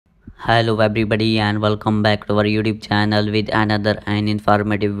Hello everybody and welcome back to our YouTube channel with another and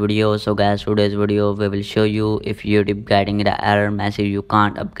informative video. So guys, today's video we will show you if YouTube getting the error message you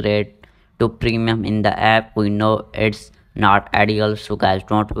can't upgrade to premium in the app. We know it's not ideal, so guys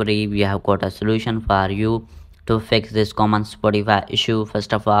don't worry, we have got a solution for you to fix this common Spotify issue.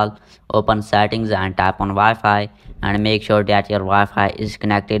 First of all, open settings and tap on Wi-Fi and make sure that your Wi-Fi is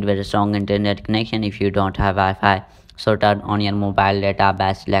connected with a strong internet connection. If you don't have Wi-Fi, so turn on your mobile data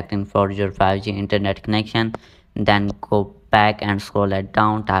by selecting for your 5G internet connection. Then go back and scroll it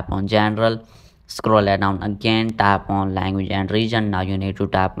down, tap on general, scroll it down again, tap on language and region. Now you need to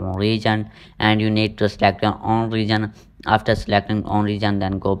tap on region and you need to select your own region. After selecting own region,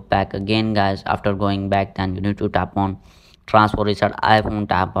 then go back again guys. After going back, then you need to tap on transfer reset iPhone,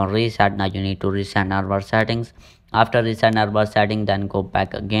 tap on reset. Now you need to reset network settings. After reset network setting, then go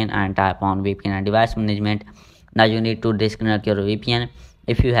back again and tap on VPN and device management. Now you need to disconnect your VPN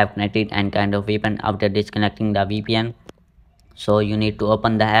if you have connected any kind of VPN. After disconnecting the VPN, so you need to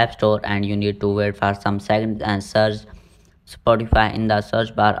open the app store and you need to wait for some seconds and search Spotify in the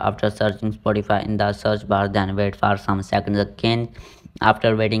search bar. After searching Spotify in the search bar, then wait for some seconds again.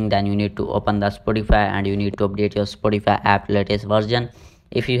 After waiting, then you need to open the Spotify and you need to update your Spotify app latest version.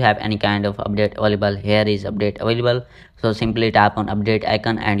 If you have any kind of update available, here is update available, so simply tap on update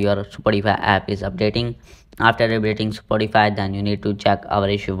icon and your Spotify app is updating. After updating Spotify, then you need to check our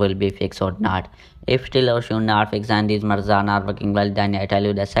issue will be fixed or not. If still our issue not fixed and these methods are not working well, then I tell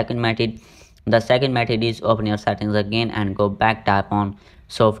you the second method. The second method is open your settings again and go back, tap on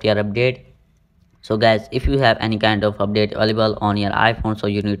software update. So guys, if you have any kind of update available on your iPhone, so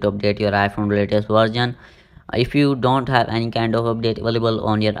you need to update your iPhone latest version. If you don't have any kind of update available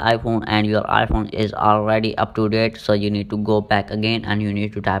on your iPhone and your iPhone is already up to date, so you need to go back again and you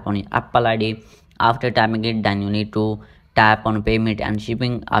need to tap on your Apple ID. After tapping it, then you need to tap on payment and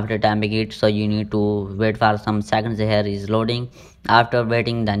shipping. After tapping it, so you need to wait for some seconds. Here is loading. After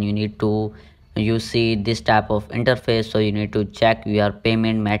waiting, then you need to you see this type of interface, so you need to check your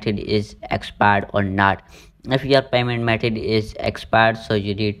payment method is expired or not. If your payment method is expired, so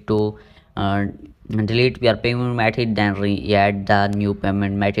you need to delete your payment method, then re-add the new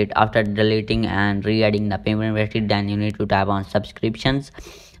payment method. After deleting and re-adding the payment method, then you need to tap on subscriptions.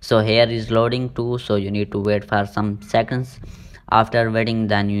 So here is loading too, so you need to wait for some seconds. After waiting,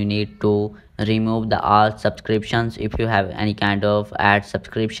 then you need to remove the all subscriptions if you have any kind of ad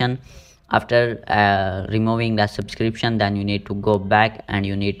subscription. After removing the subscription, then you need to go back and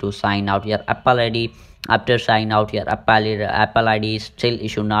you need to sign out your Apple ID. After sign out your Apple ID still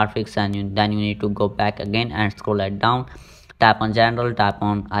issue not fixed, and then you need to go back again and scroll it down, tap on general, tap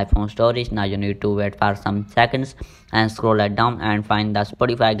on iPhone storage. Now you need to wait for some seconds and scroll it down and find the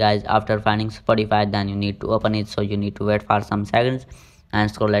Spotify guys. After finding Spotify, then you need to open it, so you need to wait for some seconds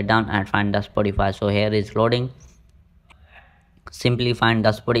and scroll it down and find the Spotify. So here is loading. Simply find the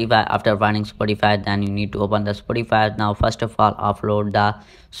Spotify. After finding Spotify, then you need to open the Spotify. Now first of all, upload the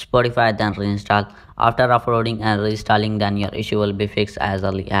Spotify, then reinstall. After uploading and reinstalling, then your issue will be fixed as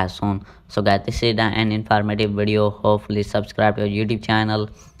early as soon. So guys, this is an informative video. Hopefully subscribe to our YouTube channel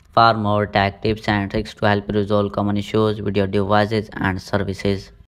for more tech tips and tricks to help you resolve common issues with your devices and services.